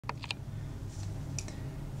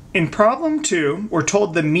In problem 2, we're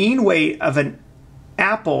told the mean weight of an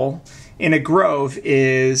apple in a grove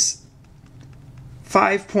is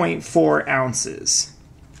 5.4 ounces.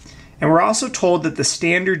 And we're also told that the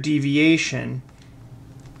standard deviation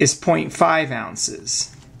is 0.5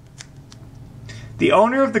 ounces. The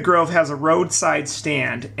owner of the grove has a roadside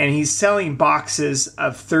stand and he's selling boxes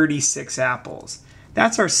of 36 apples.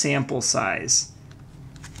 That's our sample size,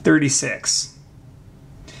 36.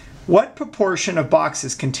 What proportion of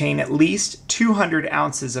boxes contain at least 200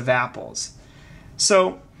 ounces of apples?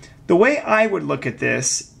 So the way I would look at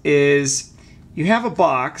this is you have a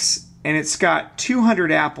box and it's got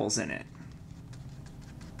 200 apples in it.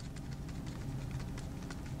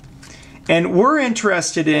 And we're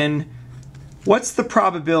interested in what's the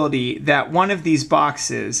probability that one of these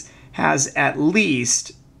boxes has at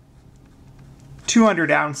least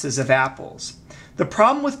 200 ounces of apples. The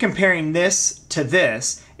problem with comparing this to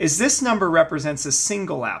this is this number represents a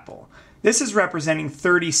single apple. This is representing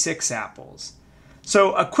 36 apples.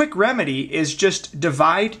 So a quick remedy is just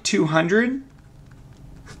divide 200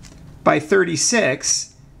 by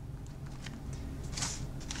 36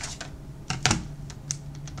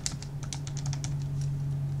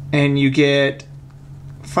 and you get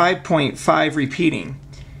 5.5 repeating.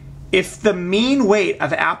 If the mean weight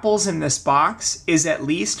of apples in this box is at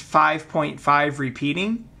least 5.5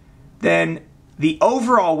 repeating, then the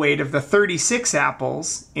overall weight of the 36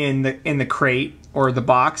 apples in the crate or the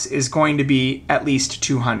box is going to be at least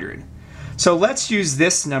 200. So let's use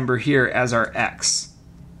this number here as our x.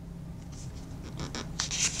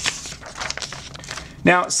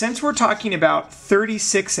 Now, since we're talking about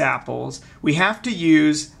 36 apples, we have to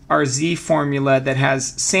use our z formula that has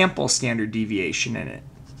sample standard deviation in it.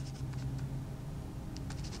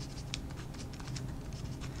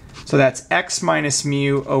 So that's x minus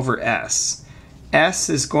mu over s. S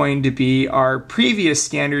is going to be our previous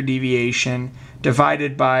standard deviation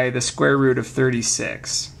divided by the square root of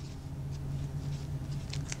 36.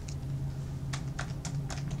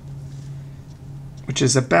 Which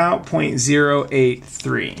is about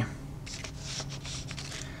 0.083.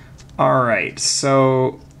 All right,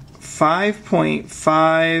 so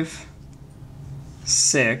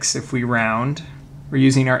 5.56 if we round, we're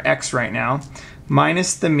using our x right now,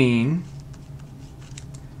 minus the mean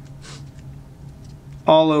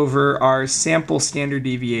all over our sample standard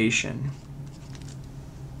deviation.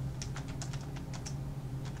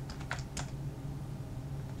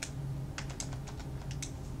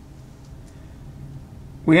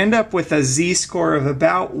 We end up with a z-score of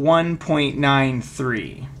about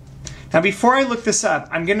 1.93. Now before I look this up,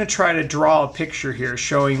 I'm going to try to draw a picture here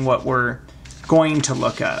showing what we're going to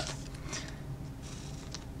look up.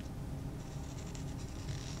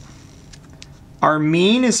 Our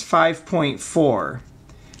mean is 5.4,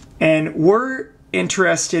 and we're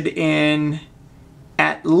interested in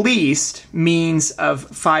at least means of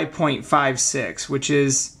 5.56, which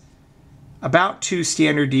is about 2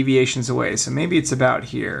 standard deviations away. So maybe it's about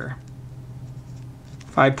here.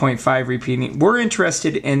 5.5 repeating. We're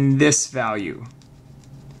interested in this value.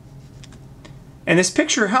 And this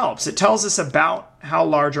picture helps. It tells us about how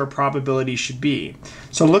large our probability should be.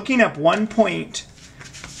 So looking up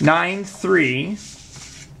 1.93,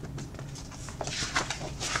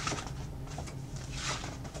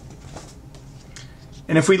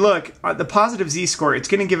 and if we look at the positive z-score, it's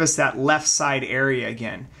going to give us that left side area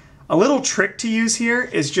again. A little trick to use here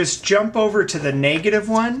is just jump over to the negative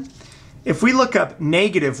one. If we look up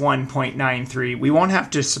negative 1.93, we won't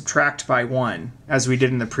have to subtract by 1 as we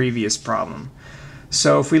did in the previous problem.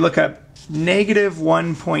 So if we look up negative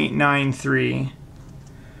 1.93,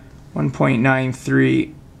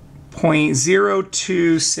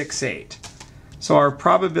 0.0268. So our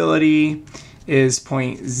probability is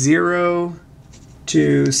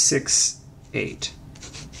 0.0268.